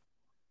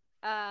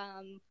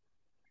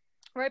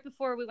right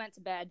before we went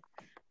to bed,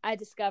 I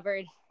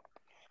discovered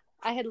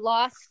I had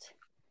lost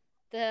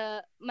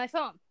my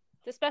phone,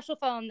 the special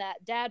phone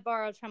that Dad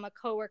borrowed from a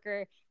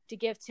coworker to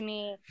give to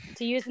me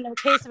to use in a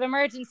case of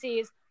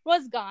emergencies.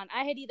 Was gone.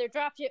 I had either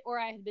dropped it or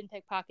I had been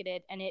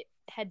pickpocketed, and it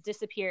had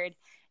disappeared.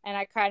 And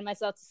I cried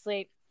myself to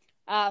sleep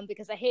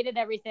because I hated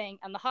everything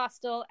on the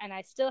hostel, and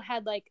I still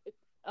had like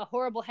a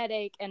horrible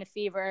headache and a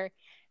fever,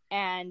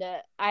 and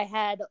I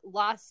had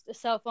lost a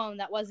cell phone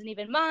that wasn't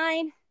even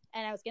mine,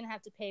 and I was going to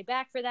have to pay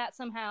back for that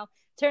somehow.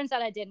 Turns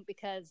out I didn't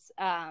because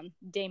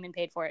Damon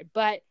paid for it.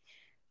 But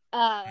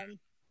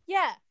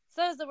yeah,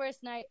 so it was the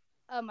worst night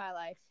of my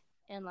life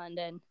in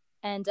London.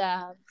 And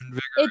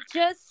it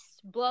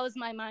just blows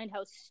my mind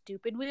how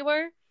stupid we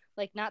were.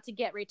 Like, not to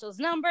get Rachel's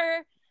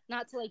number,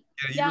 not to like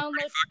Yeah, you were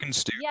pretty fucking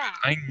stupid. Yeah.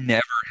 I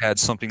never had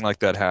something like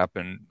that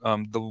happen.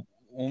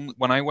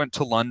 When I went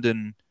to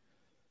London,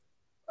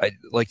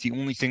 the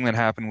only thing that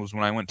happened was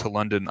when I went to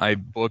London, I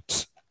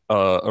booked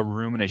a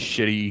room in a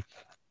shitty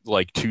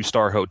like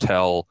 2-star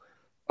hotel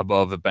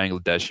above a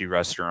Bangladeshi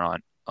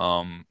restaurant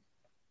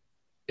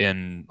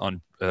in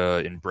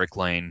Brick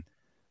Lane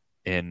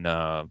in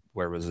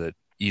where was it?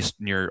 East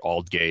near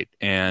Aldgate,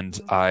 and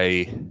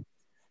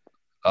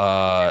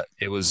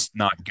it was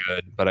not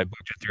good, but I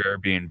booked it through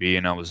Airbnb,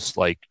 and I was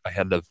like, I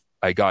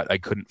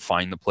couldn't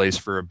find the place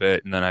for a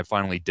bit, and then I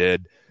finally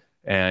did,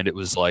 and it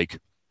was like,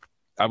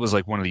 I was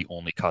like one of the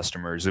only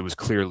customers. It was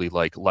clearly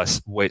like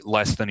less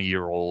than a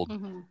year old,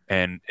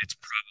 and it's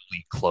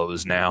probably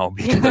closed now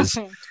because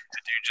the dude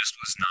just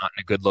was not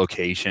in a good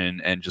location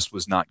and just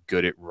was not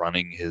good at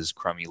running his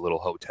crummy little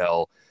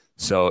hotel.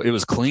 So it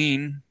was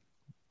clean,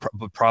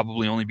 but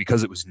probably only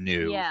because it was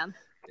new. Yeah.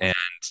 And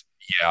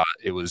yeah,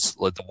 it was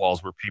like the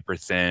walls were paper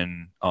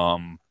thin.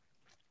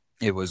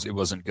 It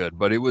wasn't good,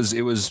 but it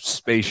was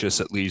spacious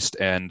at least,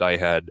 and I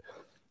had,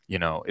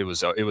 it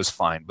was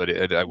fine. But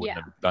I wouldn't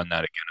have done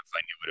that again if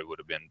I knew what it would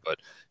have been. But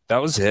that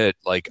was it.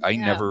 Like I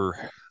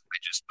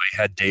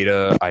had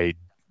data. I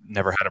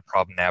never had a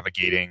problem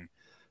navigating.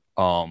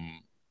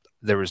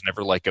 There was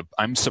never like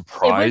I'm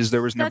surprised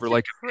there was never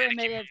like a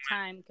primitive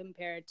time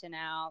compared to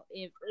now.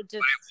 It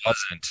just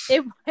wasn't.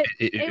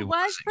 It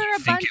was for a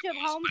bunch of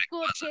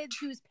homeschool kids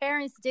whose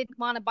parents didn't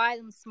want to buy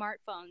them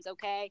smartphones.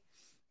 Okay.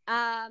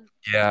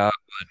 Yeah.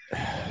 But,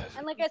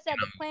 and like I said,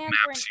 the plans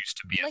weren't.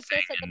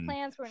 The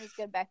plans weren't as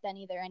good back then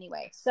either.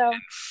 Anyway, so.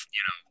 And,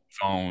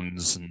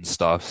 phones and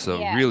stuff. So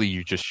really,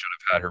 you just should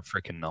have had her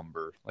freaking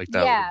number. Like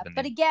that. Yeah, been,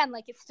 but again,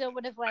 like it still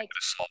would have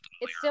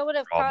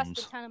cost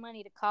a ton of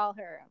money to call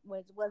her.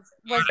 Was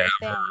the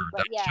thing,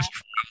 but yeah.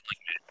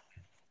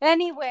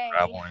 Anyway,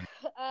 let's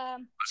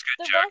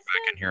get Jack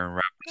back in here and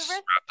wrap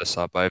this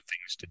up. I have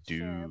things to do.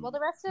 Sure. Well, the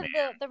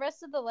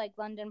rest of the like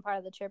London part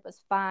of the trip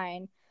was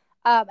fine,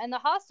 and the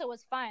hostel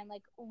was fine.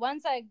 Like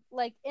once I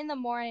in the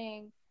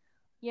morning,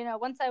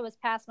 once I was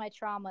past my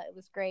trauma, it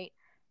was great.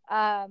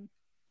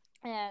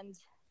 And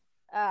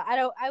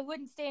I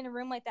wouldn't stay in a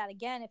room like that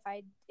again if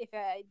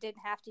I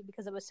didn't have to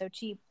because it was so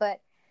cheap.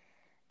 But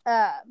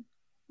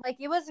like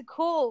it was a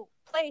cool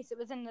place. It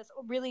was in this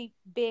really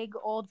big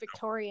old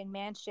Victorian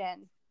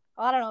mansion.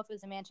 Well, I don't know if it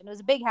was a mansion. It was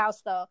a big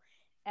house though,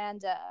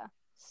 and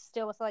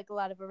still with like a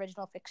lot of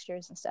original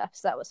fixtures and stuff.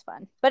 So that was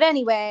fun. But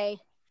anyway,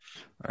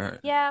 all right.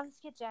 Yeah, let's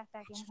get Jack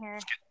back in here.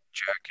 Let's get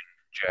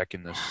Jack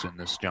in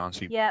this John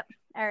C. Yep.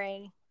 All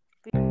right.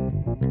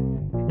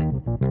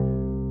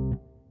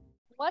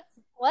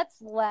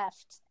 What's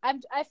left?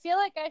 I feel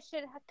like I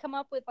should come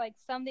up with like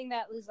something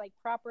that was like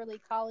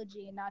properly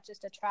collegey and not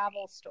just a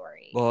travel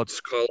story. Well, it's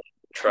called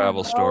a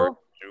travel story.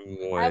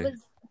 I was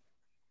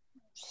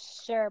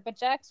sure, but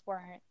Jack's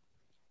weren't.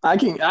 I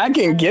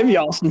can give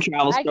y'all some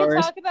travel stories. I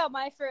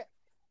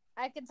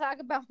can talk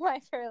about my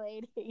Fair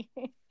Lady.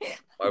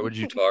 Why would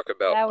you talk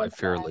about My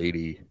Fair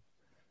Lady?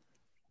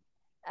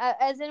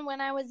 As in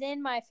when I was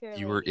in My Fair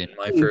Lady. You were in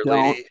My Fair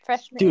Lady?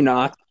 Freshman. Do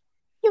not.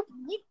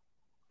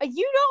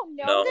 You don't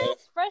know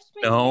this?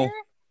 Freshman year,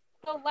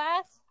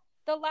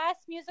 the last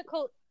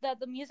musical that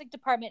the music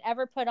department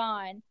ever put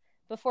on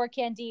before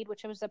Candide,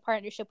 which was a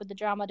partnership with the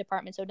drama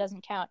department, so it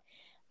doesn't count,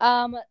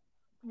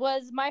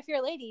 was My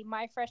Fair Lady,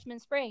 my freshman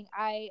spring.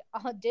 I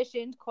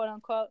auditioned, quote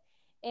unquote,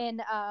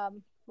 in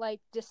like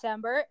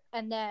December,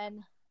 and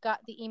then got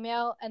the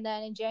email, and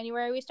then in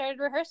January we started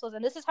rehearsals,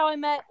 and this is how I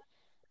met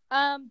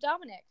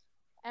Dominic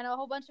and a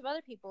whole bunch of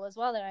other people as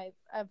well that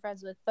I'm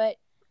friends with. But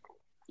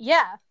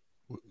yeah.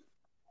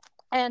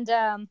 And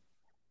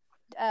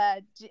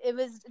it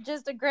was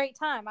just a great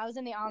time. I was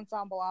in the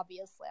ensemble,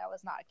 obviously. I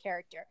was not a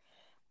character.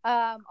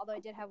 Although I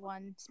did have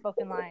one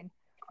spoken line,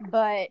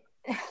 but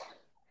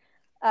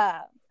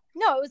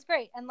no, it was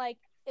great. And like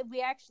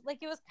we actually like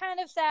it was kind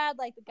of sad.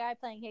 Like the guy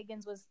playing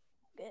Higgins was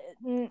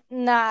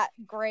not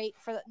great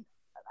for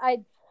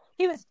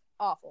he was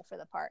awful for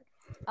the part.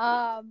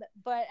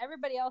 But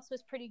everybody else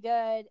was pretty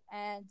good,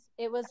 and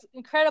it was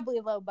incredibly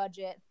low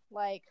budget.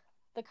 Like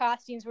the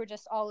costumes were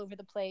just all over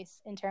the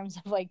place in terms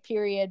of like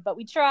period, but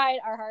we tried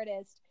our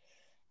hardest.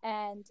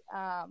 And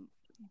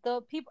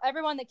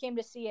everyone that came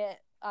to see it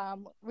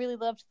really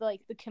loved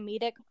like the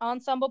comedic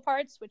ensemble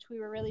parts, which we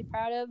were really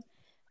proud of.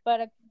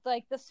 But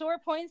like the sore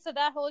points of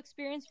that whole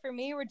experience for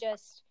me were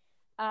just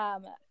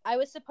I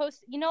was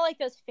supposed to, like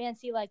those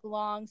fancy like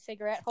long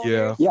cigarette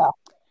holders. Yeah.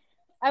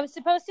 I was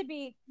supposed to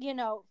be,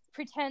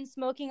 pretend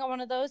smoking on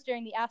one of those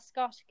during the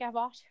Ascot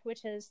Gavotte,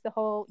 which is the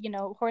whole,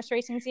 horse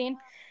racing scene.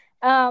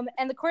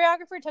 And the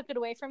choreographer took it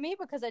away from me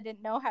because I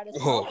didn't know how to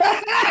smoke.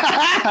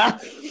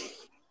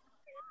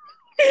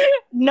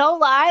 No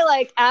lie,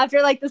 like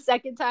after like the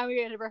second time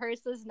we had to rehearse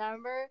this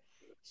number,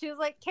 she was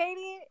like,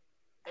 "Katie,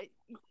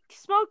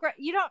 smoke.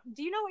 Do you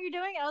know what you're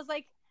doing?" I was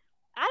like,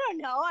 "I don't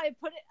know. I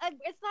put it.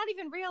 It's not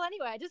even real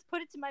anyway. I just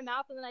put it to my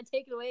mouth and then I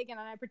take it away again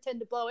and I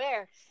pretend to blow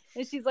air."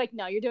 And she's like,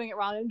 "No, you're doing it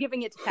wrong. I'm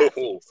giving it to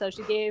Patsy." So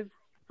she gave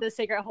the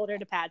cigarette holder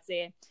to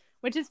Patsy,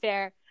 which is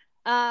fair.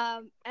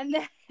 And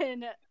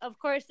then of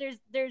course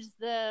there's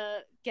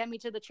the "Get Me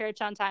to the Church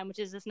on Time," which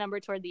is this number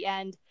toward the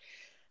end,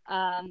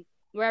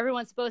 where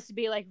everyone's supposed to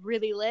be like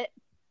really lit.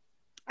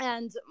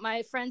 And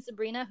my friend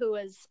Sabrina, who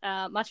was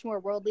much more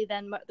worldly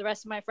than the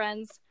rest of my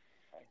friends,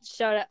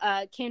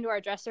 came to our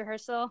dress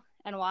rehearsal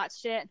and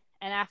watched it.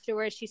 And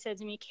afterwards she said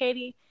to me,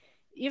 "Katie,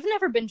 you've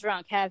never been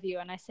drunk, have you?"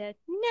 And I said,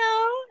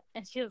 "No."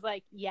 And she was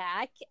like,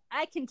 "Yeah,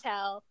 I can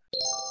tell."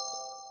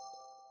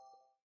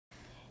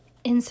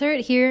 Insert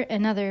here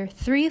another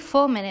 3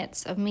 full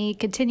minutes of me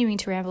continuing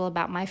to ramble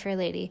about My Fair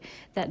Lady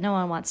that no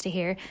one wants to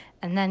hear,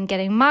 and then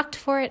getting mocked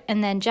for it,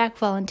 and then Jack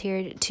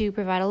volunteered to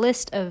provide a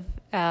list of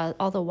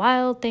all the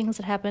wild things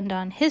that happened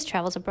on his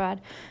travels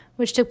abroad,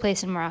 which took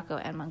place in Morocco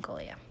and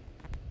Mongolia.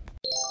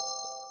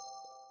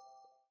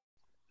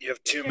 You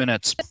have 2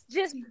 minutes.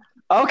 Just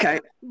Okay.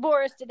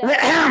 Boris to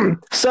death.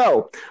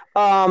 So,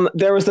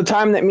 there was the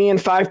time that me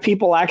and 5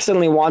 people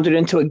accidentally wandered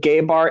into a gay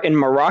bar in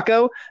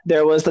Morocco.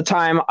 There was the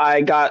time I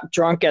got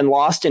drunk and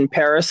lost in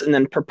Paris and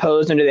then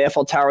proposed under the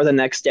Eiffel Tower the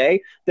next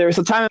day. There was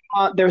a time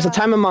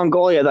in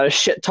Mongolia that I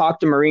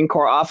shit-talked a Marine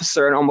Corps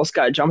officer and almost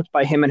got jumped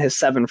by him and his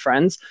 7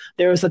 friends.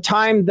 There was the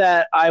time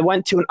that I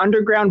went to an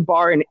underground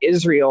bar in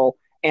Israel,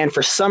 and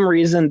for some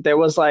reason there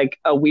was like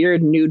a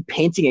weird nude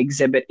painting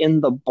exhibit in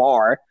the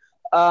bar.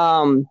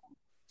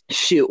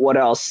 Shoot, what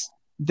else?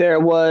 There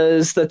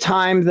was the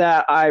time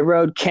that I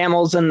rode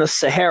camels in the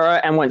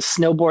Sahara and went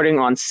snowboarding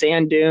on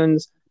sand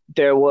dunes.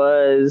 There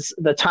was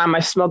the time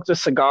I smoked a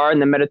cigar in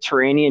the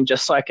Mediterranean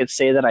just so I could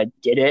say that I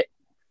did it.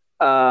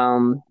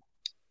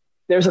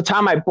 There's a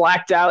time I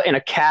blacked out in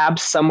a cab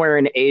somewhere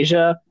in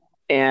Asia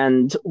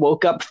and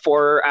woke up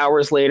 4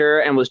 hours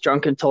later and was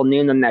drunk until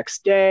noon the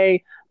next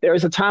day. There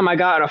was a time I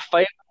got in a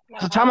fight.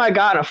 The time I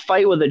got in a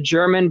fight with a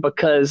German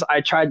because I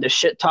tried to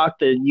shit talk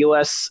the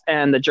U.S.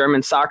 and the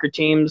German soccer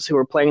teams who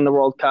were playing in the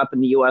World Cup,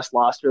 and the U.S.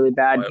 lost really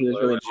bad. And he was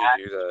really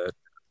mad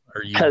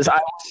because I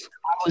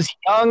was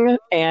young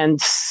and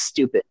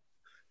stupid.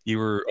 You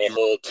were a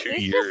whole 2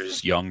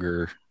 years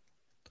younger.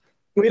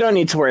 We don't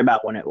need to worry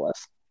about when it was.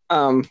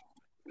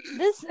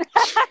 This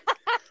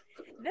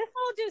This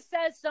all just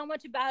says so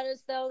much about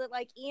us, though, that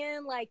like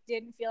Ian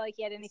didn't feel like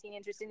he had anything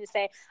interesting to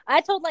say.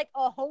 I told like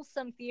a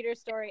wholesome theater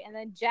story, and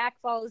then Jack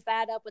follows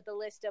that up with a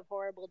list of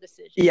horrible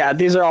decisions. Yeah,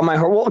 these are all my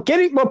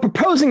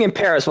proposing in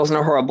Paris wasn't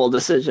a horrible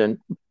decision.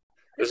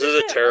 This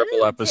is a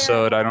terrible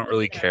episode. I don't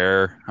really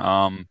care.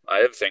 I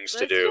have things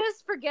to do. Let's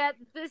just forget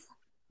this.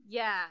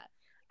 Yeah.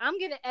 I'm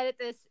going to edit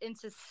this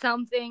into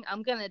something.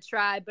 I'm going to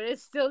try, but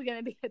it's still going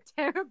to be a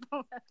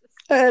terrible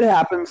episode. It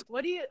happens.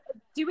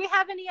 Do we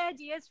have any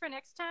ideas for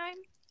next time?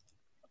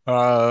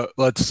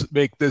 Let's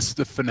make this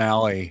the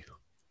finale.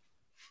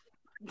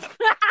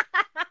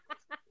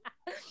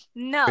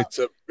 No. It's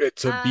a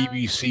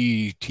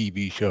BBC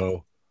TV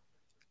show.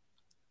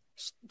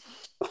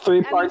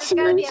 3-part series. It's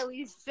got to be at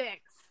least 6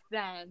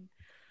 then.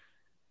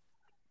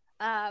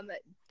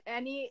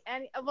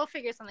 We'll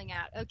figure something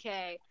out.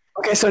 Okay.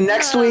 Okay, so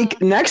next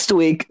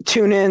week,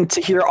 tune in to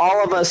hear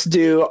all of us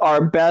do our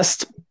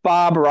best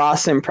Bob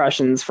Ross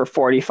impressions for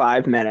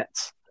 45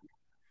 minutes.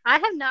 I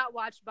have not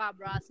watched Bob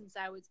Ross since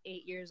I was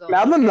 8 years old.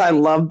 Malcolm and I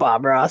love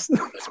Bob Ross.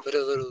 Let's put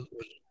a little.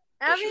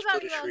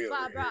 Everybody loves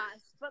Bob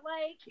Ross, but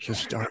like.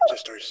 Just our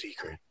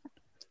secret.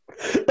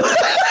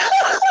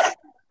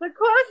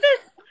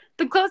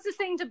 The closest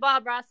thing to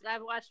Bob Ross that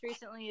I've watched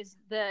recently is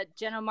the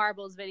Jenna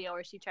Marbles video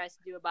where she tries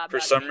to do a Bob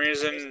Ross. For some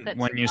reason,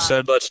 when you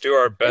said let's do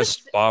our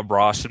best Bob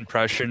Ross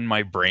impression,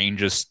 my brain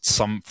just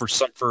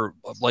for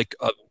like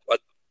a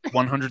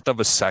 100th of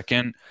a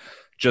second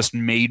just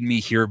made me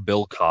hear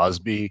Bill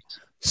Cosby.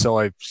 So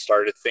I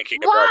started thinking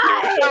about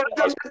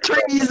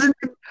doing it.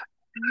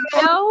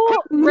 No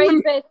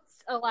rapists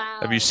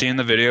allowed. Have you seen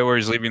the video where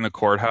he's leaving the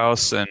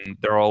courthouse and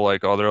they're all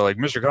like, oh, they're like,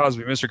 Mr.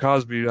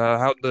 Cosby,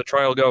 how'd the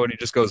trial go? And he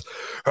just goes,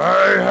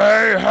 hey,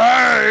 hey,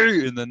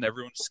 hey, and then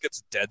everyone just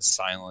gets dead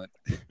silent.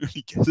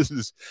 He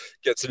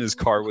gets in his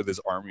car with his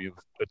army of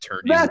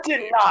attorneys. That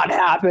did not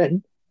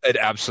happen. It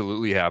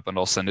absolutely happened.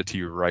 I'll send it to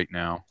you right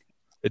now.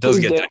 It does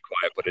get dead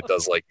quiet, but it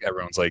does like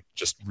everyone's like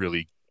just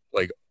really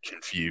like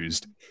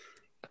confused.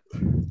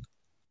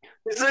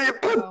 So you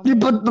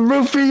put the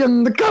roofie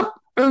in the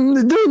cup and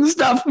you're doing the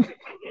stuff.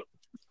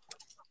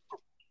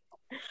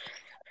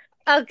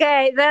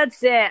 Okay,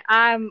 that's it.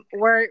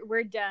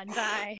 We're done. Bye.